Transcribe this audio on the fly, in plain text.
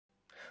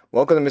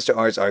Welcome to Mr.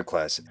 R's art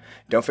class.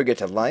 Don't forget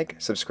to like,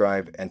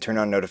 subscribe, and turn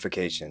on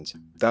notifications.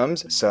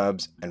 Thumbs,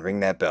 subs, and ring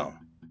that bell.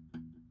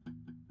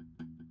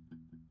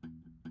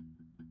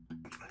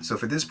 So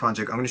for this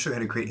project, I'm going to show you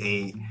how to create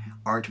a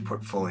art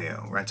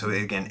portfolio, right? So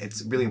again,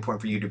 it's really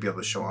important for you to be able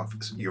to show off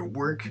your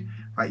work,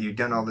 right? You've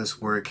done all this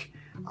work.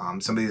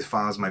 Some of these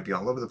files might be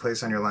all over the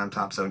place on your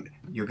laptop, so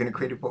you're going to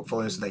create a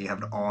portfolio so that you have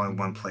it all in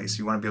one place.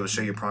 You want to be able to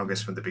show your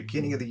progress from the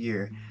beginning of the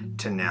year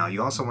to now.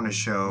 You also want to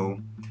show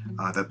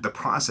the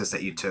process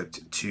that you took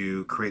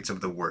to create some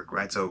of the work,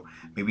 right? So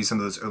maybe some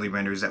of those early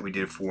renders that we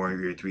did for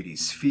your 3D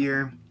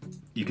sphere.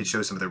 You could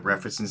show some of the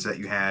references that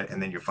you had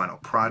and then your final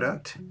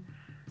product.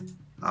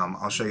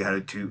 I'll show you how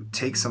to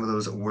take some of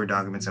those Word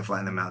documents and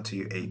flatten them out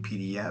to a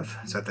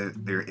PDF so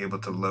that they're able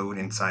to load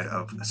inside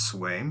of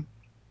Sway.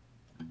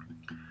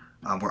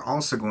 We're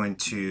also going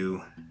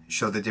to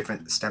show the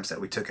different steps that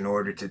we took in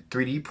order to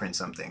 3D print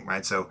something,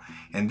 right? So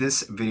in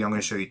this video, I'm going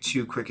to show you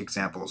two quick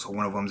examples.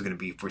 One of them is going to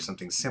be for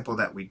something simple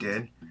that we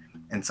did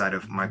inside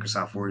of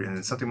Microsoft Word, and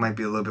then something might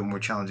be a little bit more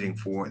challenging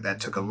that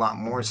took a lot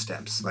more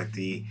steps, like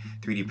the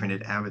 3D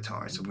printed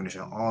avatar. So we're going to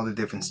show all the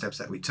different steps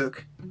that we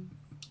took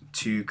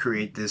to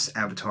create this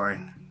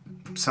avatar,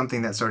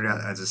 something that started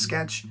out as a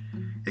sketch,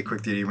 a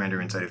quick 3D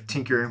render inside of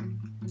Tinkercad,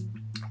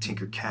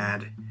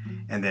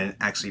 and then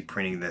actually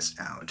printing this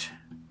out,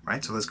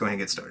 right? So let's go ahead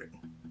and get started.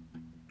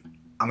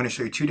 I'm going to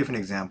show you two different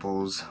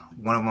examples.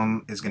 One of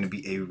them is going to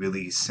be a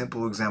really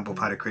simple example of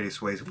how to create a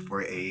Sway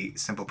for a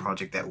simple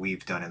project that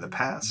we've done in the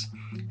past,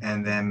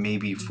 and then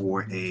maybe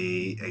for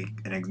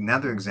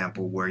another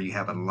example where you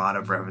have a lot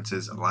of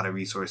references, a lot of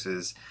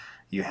resources,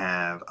 you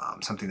have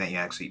something that you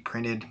actually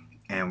printed,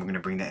 and we're going to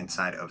bring that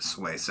inside of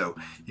Sway. So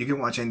you can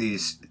watch in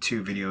these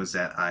two videos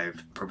that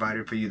I've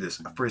provided for you. This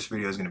first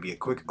video is going to be a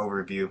quick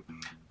overview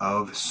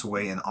of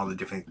Sway and all the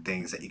different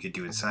things that you could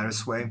do inside of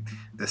Sway.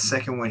 The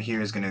second one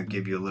here is going to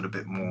give you a little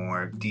bit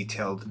more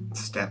detailed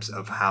steps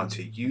of how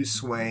to use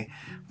Sway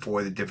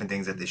for the different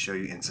things that they show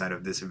you inside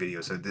of this video.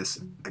 So this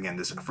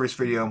first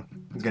video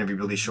is going to be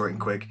really short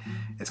and quick.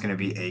 It's going to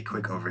be a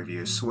quick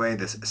overview of Sway.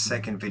 This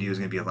second video is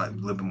going to be a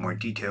little bit more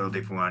detailed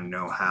if you want to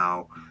know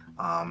how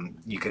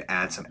you could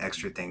add some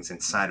extra things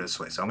inside of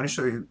Sway. So I'm going to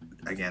show you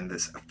again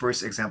this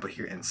first example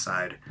here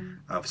inside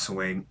of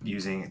Sway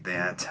using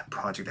that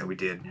project that we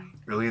did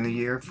early in the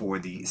year for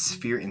the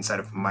sphere inside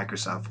of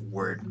Microsoft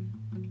Word.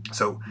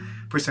 So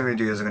first thing I'm going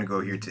to do is I'm going to go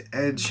here to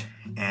Edge,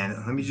 and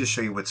let me just show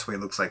you what Sway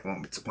looks like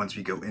once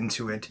we go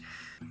into it.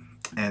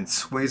 And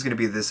Sway is going to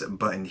be this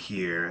button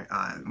here.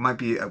 It might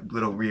be a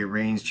little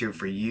rearranged here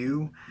for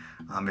you.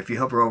 If you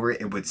hover over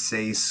it, it would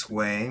say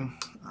Sway.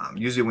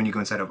 Usually when you go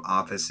inside of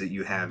Office,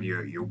 you have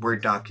your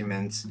Word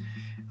documents.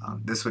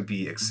 This would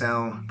be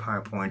Excel,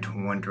 PowerPoint,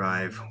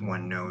 OneDrive,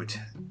 OneNote.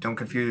 Don't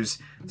confuse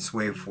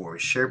Sway for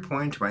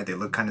SharePoint, right? They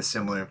look kind of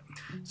similar.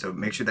 So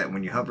make sure that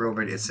when you hover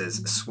over it, it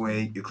says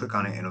Sway. You click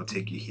on it and it'll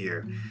take you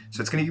here.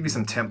 So it's going to give you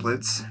some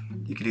templates.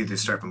 You could either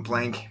start from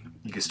blank.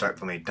 You could start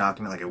from a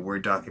document, like a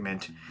Word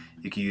document.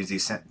 You can use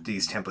these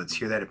templates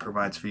here that it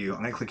provides for you.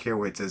 I'm going to click here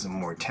where it says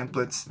More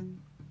Templates.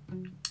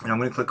 And I'm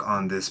going to click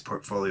on this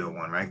portfolio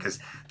one, right? Because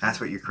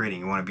that's what you're creating.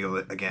 You want to be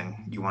able to,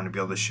 again, you want to be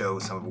able to show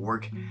some of the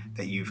work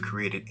that you've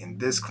created in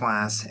this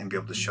class and be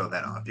able to show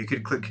that off. You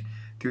could click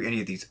through any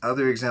of these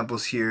other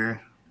examples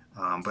here,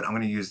 but I'm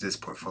going to use this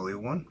portfolio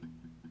one.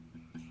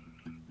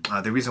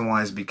 The reason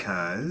why is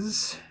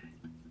because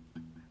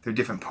there are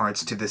different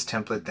parts to this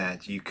template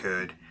that you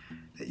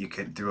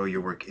could throw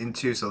your work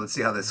into. So let's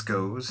see how this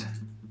goes.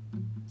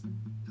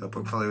 So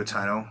portfolio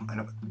title. I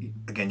know,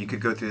 again, you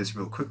could go through this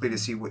real quickly to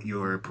see what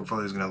your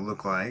portfolio is going to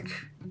look like.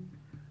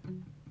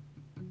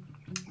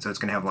 So it's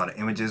going to have a lot of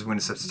images. We're going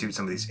to substitute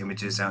some of these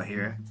images out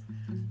here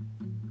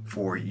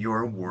for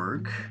your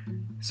work.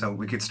 So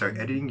we could start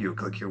editing. You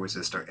click here where it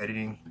says start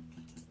editing.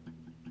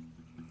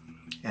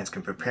 And it's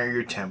going to prepare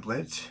your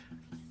template.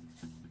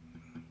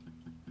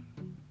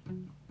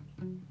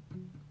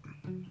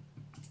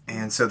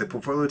 And so the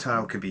portfolio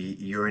title could be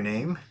your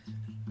name.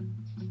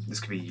 This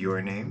could be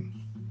your name.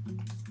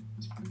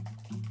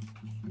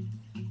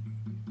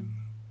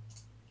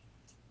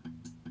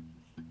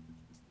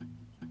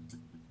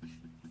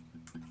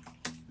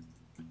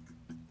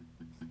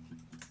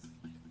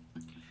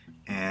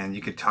 And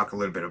you could talk a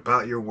little bit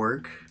about your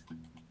work.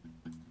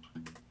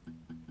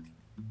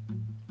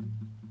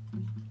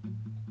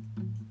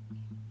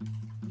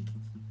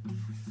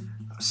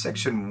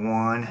 Section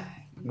 1,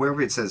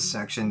 wherever it says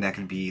section, that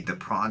could be the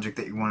project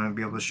that you want to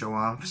be able to show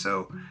off.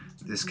 So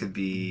this could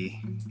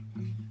be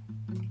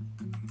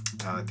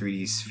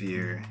 3D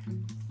sphere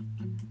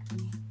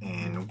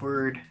in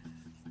Word,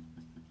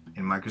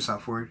 in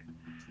Microsoft Word.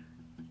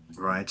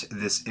 Right,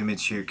 this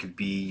image here could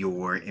be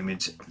your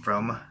image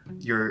from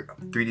your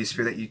 3D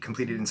sphere that you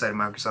completed inside of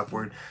Microsoft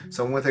Word.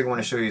 So one thing I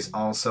want to show you is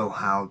also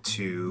how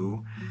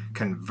to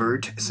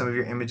convert some of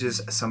your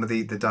images, some of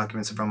the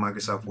documents from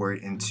Microsoft Word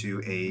into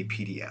a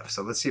PDF.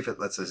 So let's see if it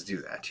lets us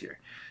do that here.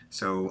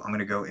 So I'm going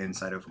to go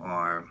inside of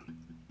our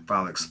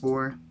File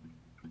Explorer.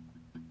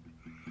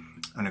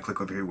 I'm going to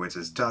click over here where it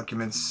says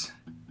Documents.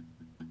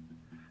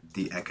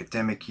 the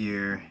academic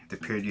year, the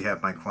period you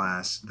have my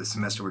class, the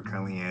semester we're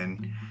currently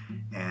in,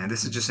 and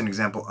this is just an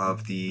example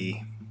of the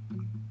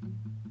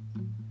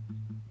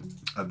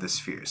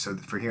sphere. So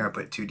for here I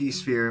put 2D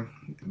sphere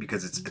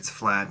because it's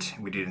flat.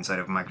 We did it inside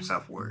of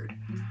Microsoft Word.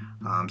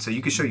 So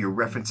you can show your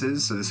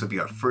references. So this will be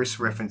our first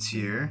reference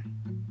here.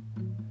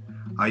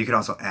 You could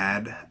also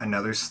add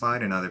another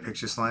slide, another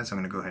picture slide. So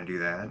I'm going to go ahead and do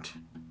that.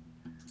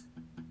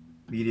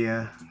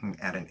 Media, and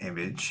add an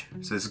image.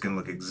 So this is going to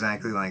look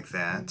exactly like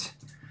that.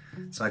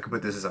 So I could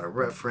put this as our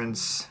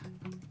reference,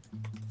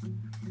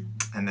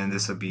 and then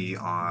this will be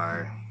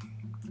our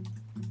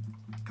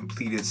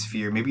completed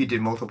sphere. Maybe you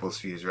did multiple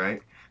spheres,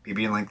 right?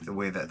 Maybe you didn't like the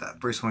way that that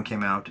first one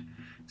came out,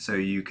 so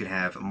you could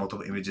have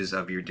multiple images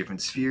of your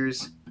different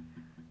spheres.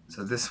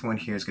 So this one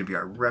here is going to be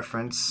our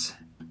reference.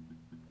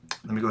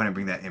 Let me go ahead and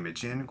bring that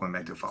image in, going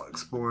back to File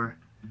Explorer.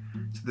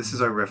 So this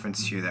is our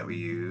reference here that we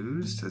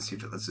used. Let's see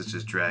if it lets us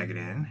just drag it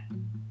in.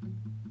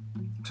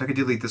 So I could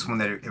delete this one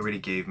that it already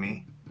gave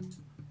me.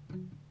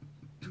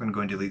 So I'm going to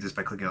go and delete this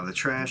by clicking on the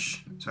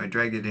trash. So I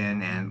drag it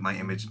in and my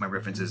image, my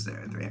reference is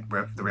there. The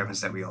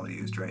reference that we all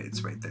used, right?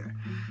 It's right there.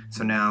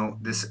 So now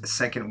this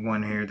second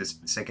one here, this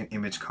second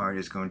image card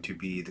is going to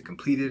be the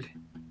completed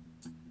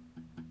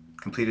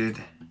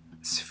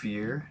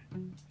sphere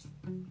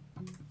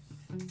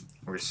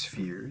or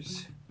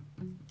spheres.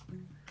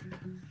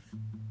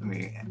 Let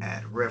me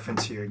add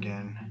reference here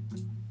again.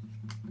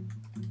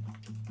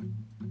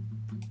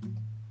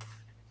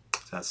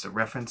 So that's the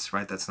reference,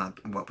 right? That's not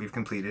what we've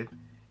completed.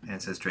 And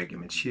it says drag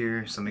image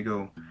here. So let me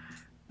go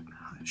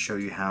show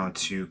you how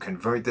to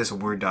convert this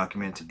Word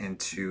document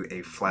into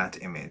a flat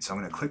image. So I'm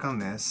going to click on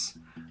this.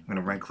 I'm going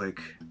to right click,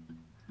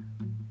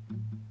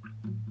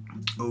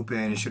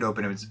 open. It should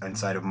open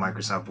inside of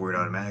Microsoft Word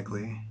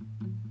automatically.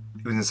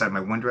 It was inside my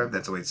OneDrive.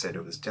 That's the way it said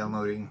it was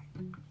downloading.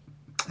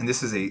 And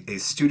this is a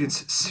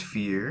student's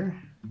sphere.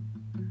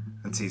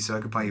 Let's see, so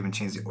I could probably even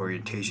change the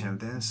orientation of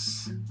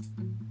this.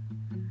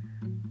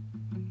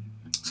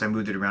 So I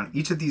moved it around.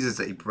 Each of these is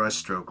a brush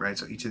stroke, right?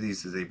 So each of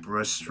these is a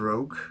brush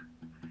stroke.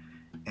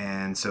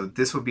 And so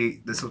this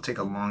will take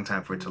a long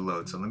time for it to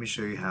load. So let me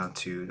show you how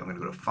to, I'm going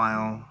to go to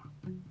File,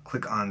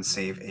 click on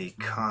Save a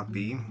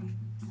Copy. I'm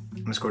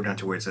going to scroll down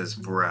to where it says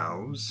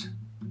Browse.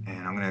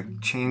 And I'm going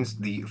to change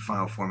the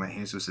file format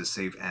here. So it says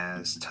Save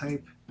as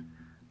Type.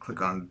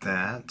 Click on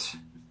that.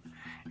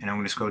 And I'm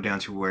going to scroll down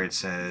to where it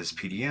says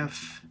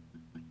PDF.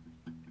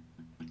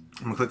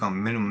 I'm going to click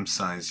on minimum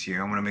size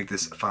here. I want to make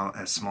this file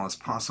as small as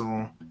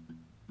possible.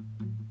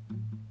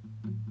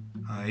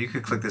 You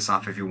could click this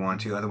off if you want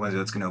to, otherwise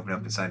it's going to open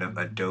up inside of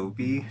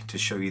Adobe to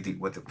show you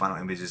what the final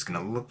image is going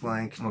to look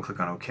like. I'm going to click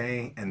on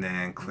OK and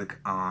then click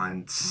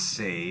on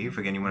Save.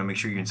 Again, you want to make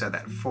sure you're inside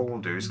that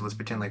folder, so let's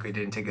pretend like it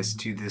didn't take us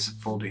to this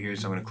folder here,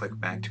 so I'm going to click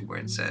back to where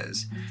it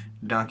says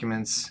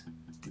Documents,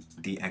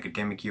 the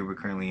academic year we're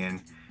currently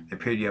in, the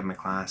period of my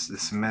class, the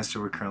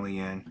semester we're currently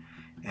in,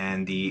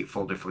 and the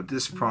folder for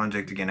this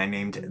project. Again, I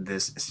named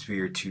this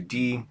Sphere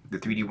 2D. The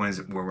 3D one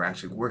is where we're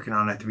actually working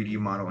on a 3D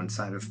model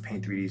inside of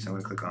Paint 3D. So I'm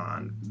going to click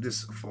on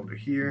this folder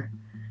here.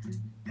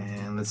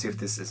 And let's see if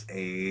this is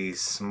a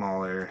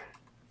smaller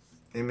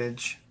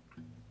image.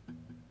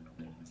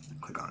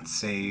 Click on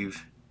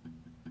Save.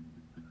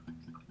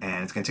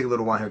 And it's going to take a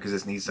little while here because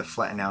this needs to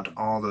flatten out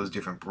all those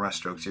different brush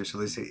strokes here. So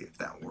let's see if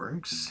that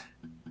works.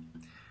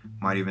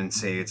 Might even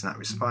say it's not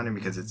responding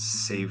because it's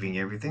saving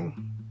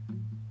everything.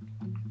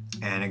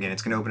 And again,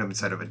 it's going to open up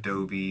inside of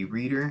Adobe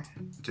Reader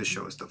to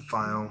show us the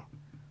file.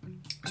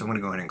 So I'm going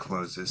to go ahead and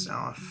close this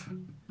off.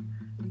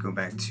 Go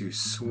back to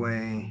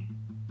Sway,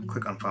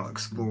 click on File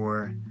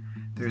Explorer.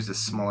 There's a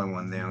smaller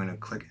one there. I'm going to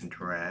click and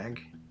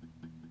drag.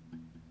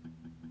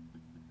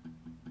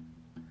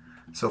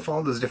 So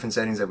follow those different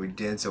settings that we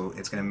did, so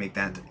it's going to make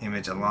that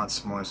image a lot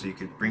smaller, so you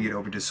could bring it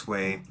over to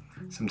Sway.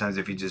 Sometimes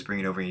if you just bring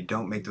it over and you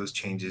don't make those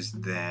changes,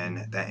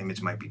 then that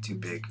image might be too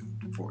big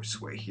for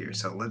Sway here.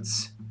 So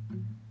let's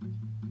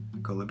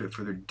go a little bit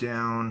further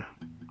down.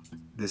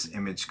 This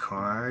image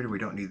card, we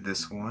don't need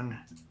this one,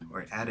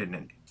 or it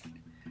added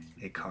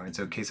a card.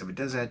 So in case if it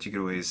does that, you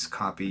can always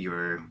copy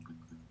your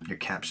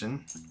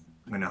caption.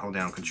 I'm going to hold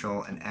down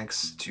Control and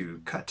X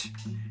to cut,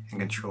 and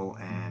Control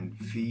and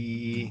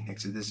V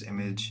next to this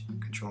image,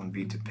 Control and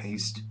V to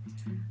paste.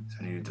 So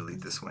I need to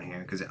delete this one here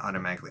because it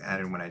automatically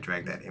added when I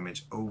drag that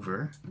image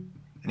over.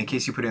 And in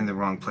case you put it in the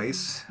wrong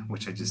place,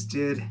 which I just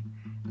did,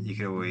 you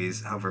can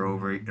always hover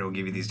over it. It'll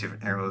give you these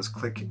different arrows.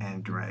 Click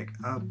and drag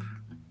up,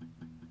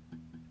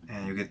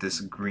 and you get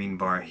this green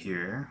bar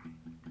here.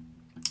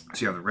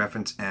 So you have the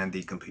reference and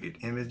the completed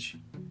image.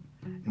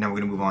 And now we're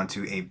going to move on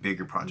to a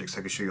bigger project. So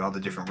I can show you all the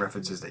different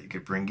references that you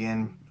could bring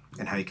in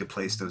and how you could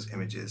place those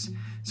images.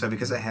 So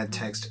because I had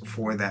text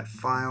for that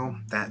file,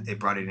 that it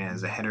brought it in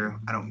as a header.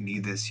 I don't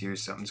need this here,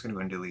 so I'm just going to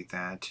go and delete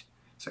that.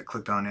 So I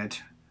clicked on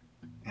it,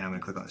 and I'm going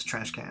to click on this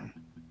trash can.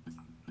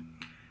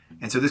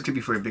 And so this could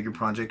be for a bigger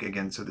project.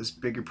 Again, so this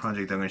bigger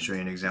project I'm going to show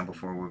you an example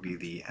for will be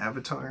the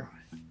avatar.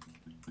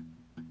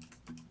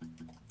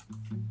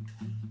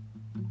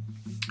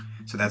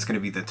 So that's going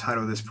to be the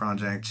title of this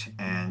project,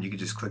 and you can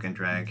just click and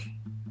drag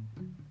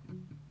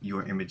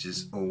your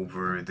images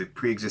over the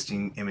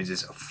pre-existing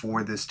images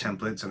for this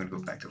template. So I'm going to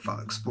go back to File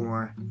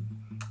Explorer.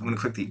 I'm going to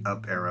click the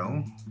up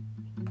arrow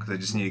because I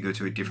just need to go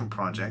to a different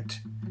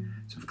project.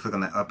 So if you click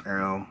on that up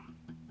arrow,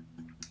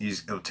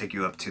 it'll take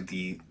you up to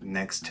the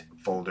next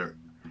folder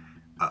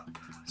up.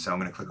 So I'm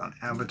going to click on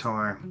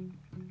Avatar.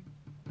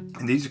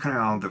 And these are kind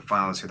of all the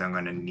files here that I'm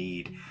going to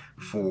need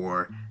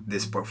for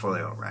this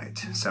portfolio, right?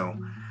 So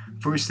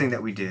first thing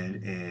that we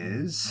did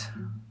is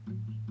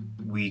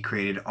we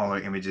created all our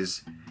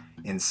images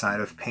inside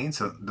of Paint.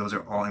 So those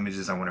are all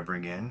images I want to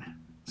bring in.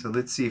 So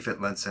let's see if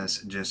it lets us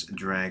just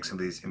drag some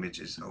of these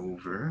images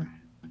over.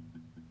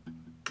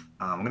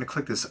 I'm going to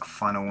click this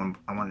final one.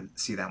 I want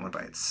to see that one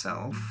by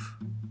itself.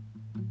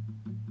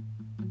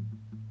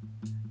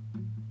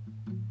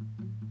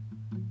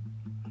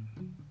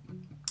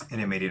 And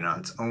it made it on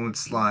its own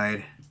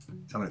slide.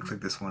 So I'm going to click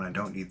this one. I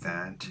don't need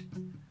that.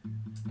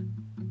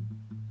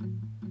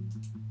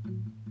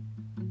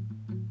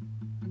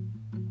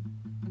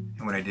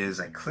 And what I did is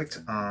I clicked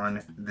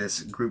on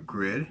this group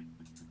grid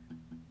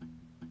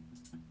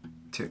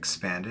to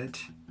expand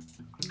it.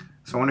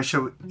 So I want to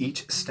show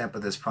each step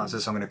of this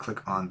process. So I'm going to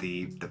click on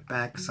the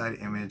back side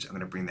image. I'm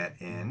going to bring that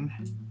in.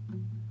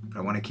 But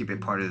I want to keep it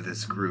part of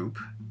this group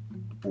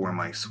for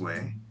my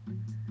sway.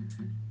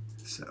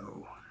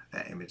 So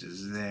that image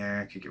is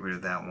there. I could get rid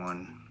of that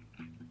one.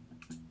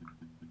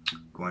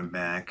 Going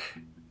back,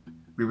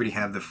 we already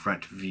have the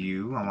front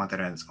view. I want that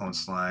on its own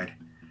slide.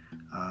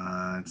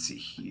 Let's see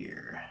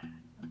here.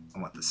 I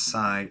want the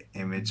side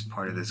image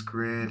part of this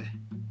grid.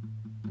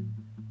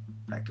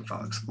 Back to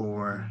File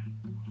Explorer.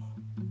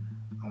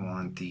 I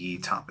want the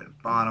top and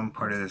bottom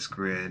part of this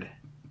grid.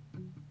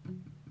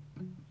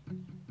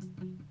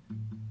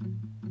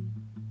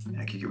 And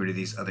I can get rid of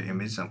these other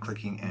images. I'm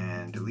clicking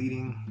and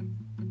deleting.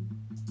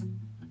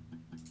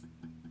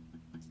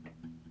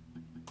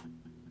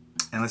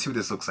 And let's see what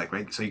this looks like,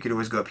 right? So you could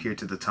always go up here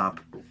to the top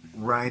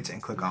right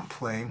and click on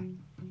play.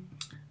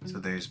 So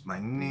there's my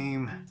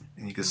name,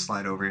 and you can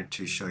slide over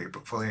to show your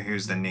portfolio.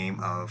 Here's the name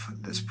of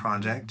this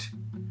project.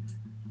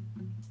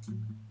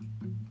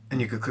 And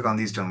you could click on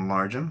these to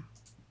enlarge them.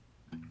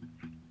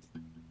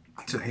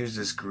 So here's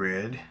this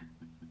grid.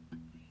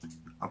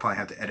 I'll probably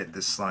have to edit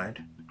this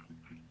slide.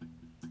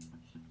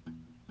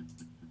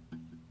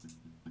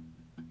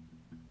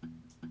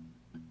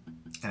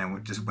 And I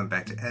just went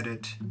back to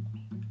edit.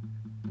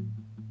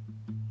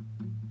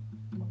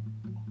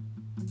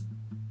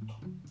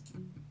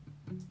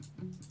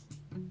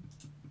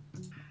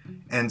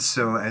 And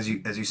so as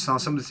you saw,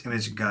 some of this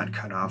image got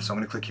cut off. So I'm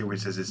going to click here where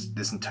it says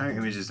this entire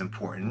image is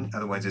important.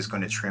 Otherwise, it's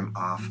going to trim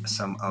off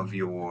some of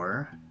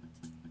your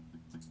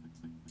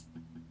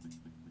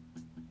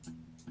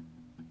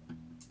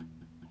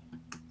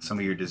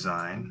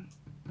design.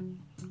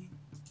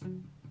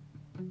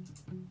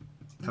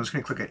 So I'm just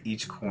going to click at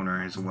each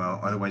corner as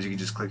well. Otherwise, you can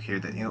just click here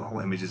that the whole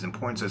image is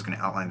important. So it's going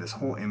to outline this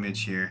whole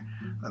image here.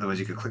 Otherwise,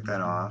 you could click that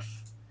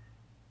off.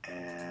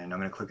 And I'm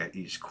going to click at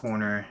each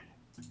corner.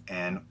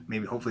 And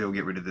maybe hopefully it'll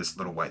get rid of this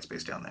little white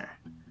space down there.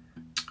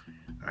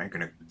 Alright,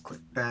 going to click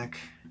back.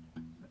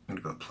 I'm going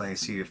to go play,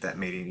 see if that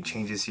made any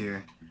changes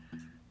here.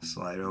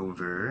 Slide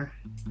over.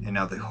 And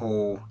now the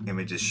whole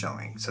image is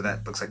showing. So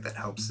that looks like that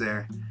helps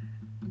there.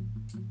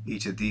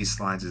 Each of these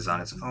slides is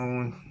on its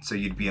own. So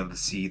you'd be able to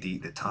see the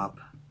top,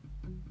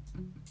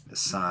 the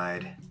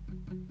side,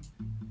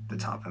 the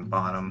top and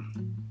bottom.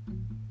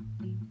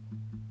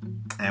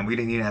 And we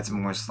didn't need to add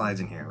some more slides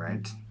in here,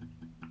 right?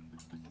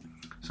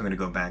 So I'm going to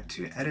go back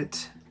to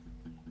edit.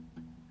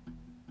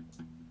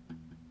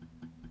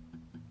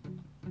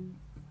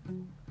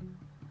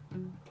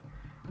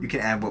 You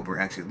can add what we're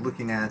actually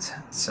looking at.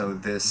 So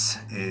this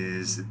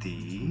is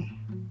the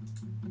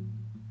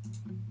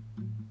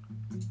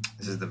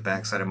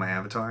back side of my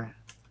avatar.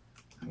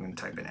 I'm going to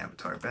type in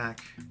avatar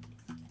back.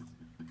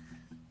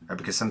 Right,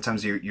 because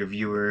sometimes your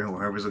viewer or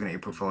whoever's looking at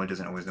your portfolio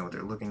doesn't always know what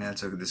they're looking at.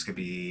 So this could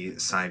be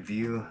side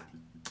view.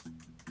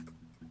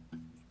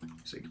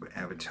 So you can put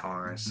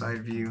avatar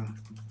side view.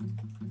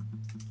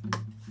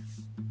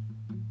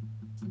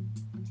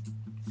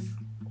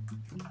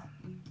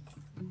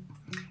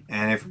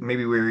 And if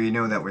maybe we already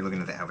know that we're looking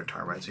at the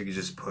avatar, right? So you can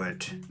just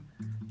put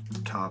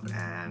top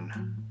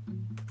and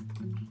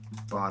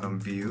bottom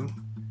view.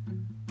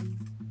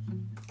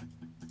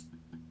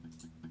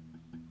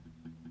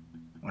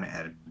 Want to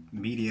add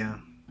media.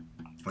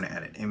 Want to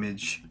add an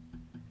image.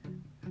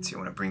 Let's see, I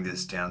want to bring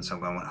this down, so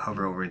I'm going to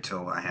hover over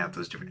until I have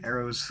those different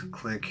arrows.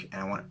 Click, and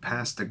I want to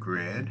pass the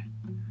grid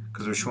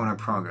because we're showing our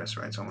progress,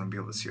 right? So I want to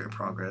be able to see our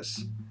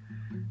progress.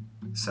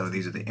 So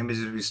these are the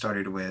images we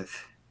started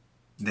with.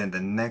 Then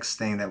the next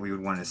thing that we would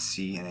want to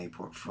see in a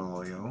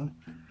portfolio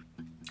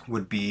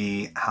would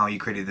be how you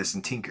created this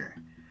in Tinker.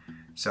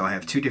 So I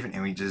have two different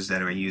images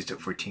that are used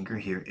for Tinker.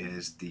 Here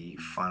is the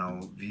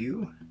final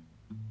view.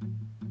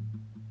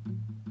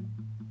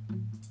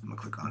 I'm going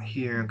to click on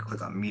here,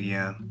 click on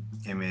media,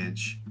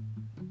 image,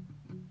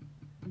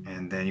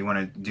 and then you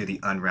want to do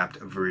the unwrapped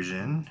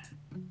version.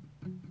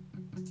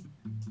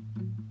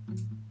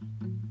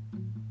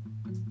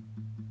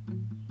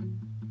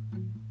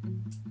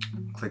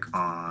 click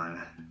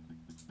on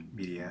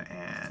Media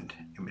and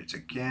Image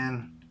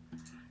again.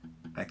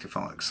 Back to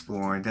File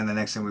Explorer. Then the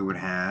next thing we would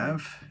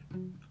have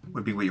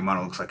would be what your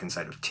model looks like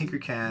inside of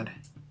Tinkercad.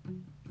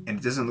 And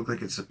it doesn't look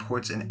like it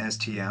supports an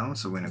STL,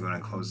 so we're going to go ahead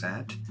and close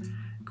that.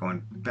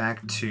 Going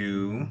back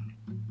to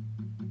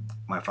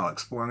my File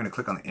Explorer, I'm going to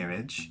click on the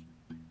image.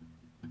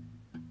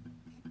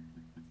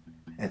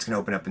 And it's going to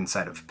open up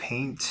inside of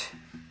Paint.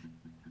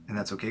 And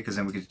that's okay, because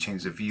then we can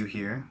change the view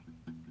here.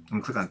 I'm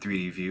going to click on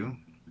 3D View.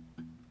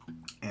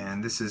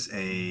 And this is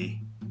a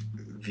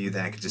view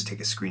that I could just take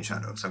a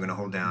screenshot of. So I'm going to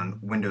hold down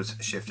Windows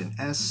Shift and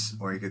S,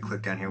 or you could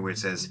click down here where it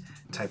says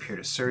type here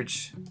to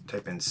search,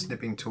 type in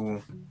Snipping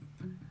Tool,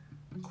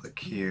 click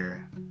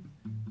here,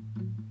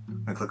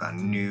 I'm going to click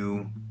on New,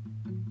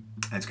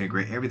 and it's going to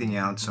gray everything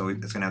out. So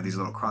it's going to have these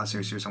little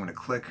crosshairs here. So I'm going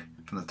to click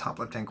from the top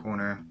left hand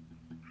corner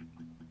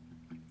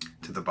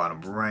to the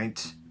bottom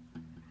right,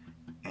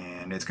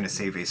 and it's going to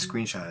save a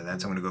screenshot of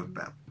that. So I'm going to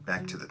go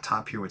back to the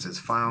top here where it says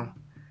File,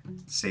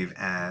 Save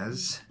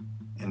As,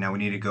 and now we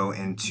need to go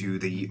into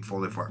the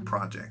folder for our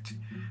project,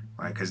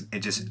 right? Because it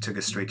just took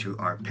us straight to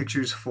our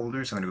Pictures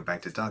folder. So I'm going to go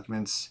back to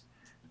Documents,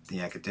 the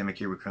academic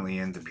year we're currently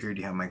in, the period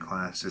you have my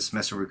class, this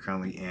semester we're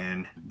currently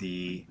in,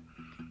 the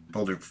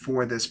folder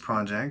for this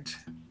project,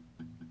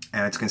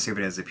 and it's going to save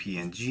it as a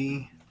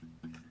PNG.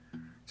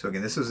 So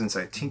again, this was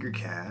inside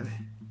Tinkercad,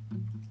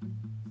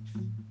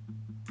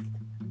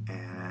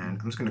 and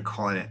I'm just going to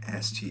call it an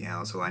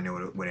STL so I know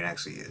what it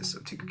actually is. So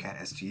Tinkercad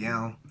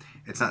STL.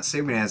 It's not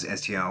saving it as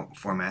STL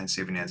format, it's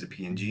saving it as a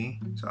PNG.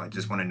 So I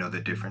just want to know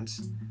the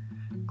difference.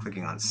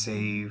 Clicking on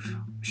Save,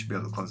 we should be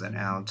able to close that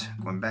out.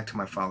 Going back to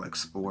my File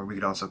Explorer, we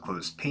could also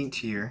close Paint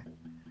here.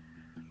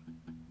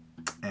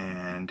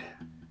 And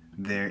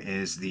there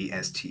is the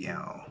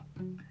STL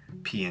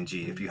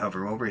PNG. If you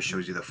hover over, it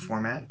shows you the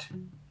format.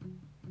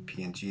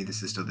 PNG,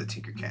 this is still the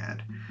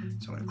Tinkercad.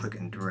 So I'm going to click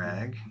and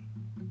drag.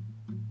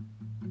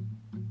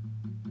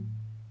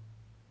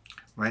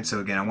 Right,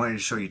 so again, I wanted to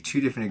show you two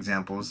different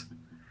examples.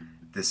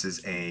 This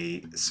is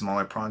a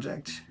smaller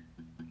project.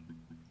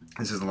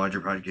 This is a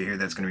larger project here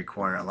that's going to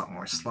require a lot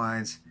more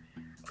slides.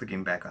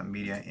 Clicking back on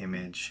Media,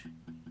 Image.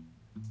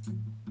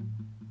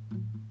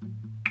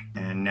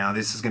 And now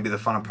this is going to be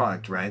the final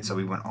product, right? So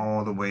we went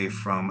all the way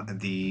from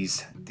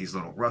these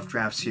little rough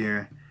drafts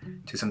here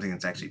to something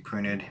that's actually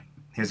printed.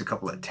 Here's a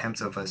couple of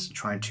attempts of us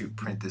trying to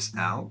print this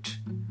out.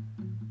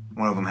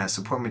 One of them has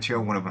support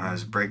material, one of them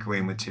has breakaway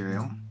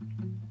material.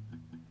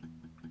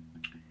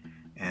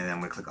 And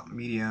then we click on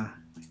Media,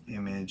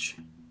 Image,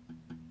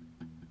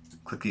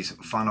 click these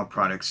final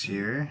products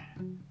here.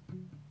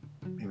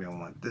 Maybe I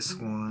want this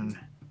one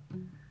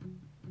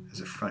as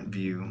a front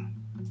view.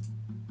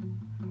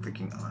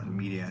 Clicking on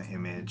Media,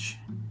 Image,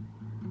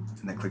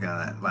 and then clicking on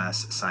that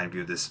last side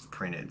view of this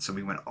printed. So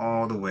we went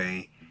all the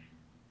way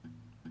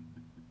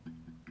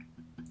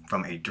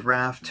from a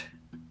draft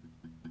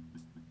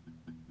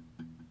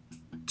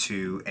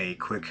to a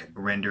quick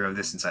render of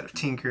this inside of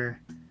Tinker,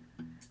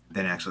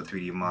 then actual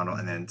 3D model,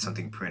 and then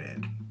something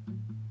printed.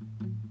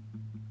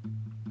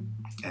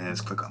 And then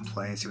let's click on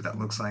play, see what that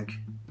looks like.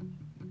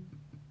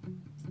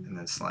 And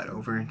then slide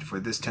over. For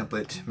this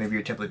template, maybe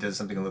your template does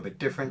something a little bit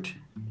different.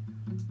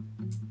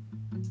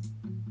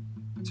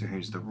 So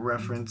here's the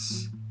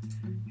reference.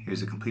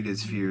 Here's the completed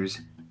spheres.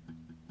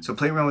 So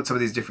play around with some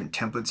of these different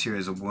templates here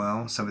as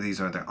well. Some of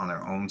these are on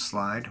their own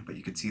slide, but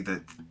you can see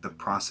the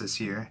process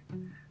here.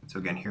 So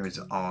again, here is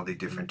all the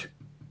different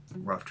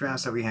rough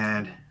drafts that we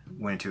had.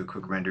 Went into a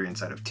quick render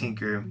inside of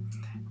Tinker.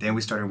 Then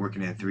we started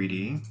working in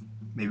 3D.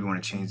 Maybe we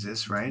want to change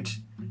this, right?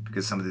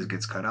 Because some of this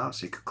gets cut out,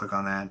 so you could click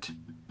on that.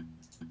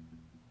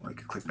 Or you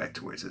could click back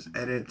to where it says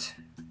Edit.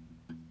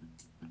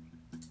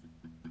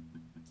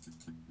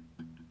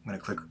 I'm going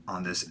to click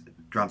on this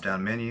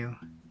drop-down menu.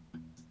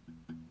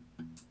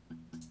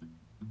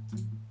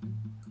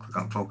 Click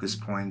on Focus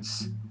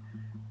Points.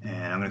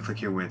 And I'm going to click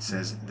here where it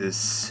says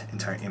this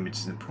entire image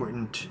is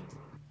important.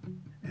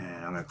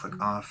 And I'm going to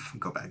click off,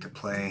 go back to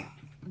play,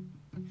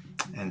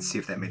 and see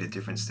if that made a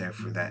difference there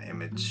for that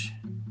image.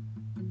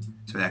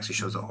 So it actually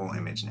shows the whole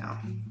image now.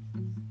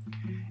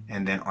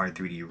 And then our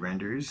 3D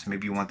renders.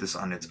 Maybe you want this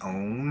on its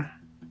own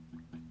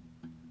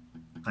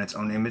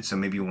image, so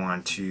maybe you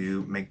want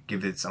to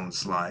give it its own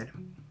slide.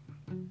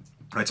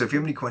 Alright, so if you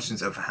have any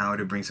questions of how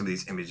to bring some of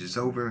these images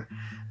over,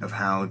 of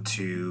how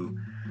to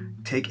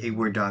take a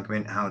Word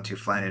document, how to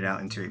flatten it out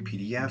into a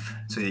PDF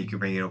so that you can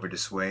bring it over to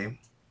Sway,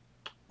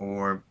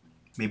 or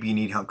maybe you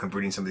need help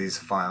converting some of these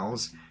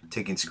files,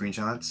 taking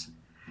screenshots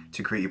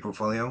to create your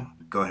portfolio,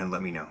 go ahead and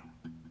let me know.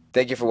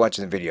 Thank you for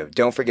watching the video.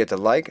 Don't forget to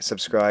like,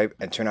 subscribe,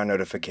 and turn on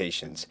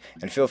notifications.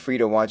 And feel free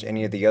to watch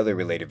any of the other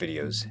related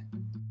videos.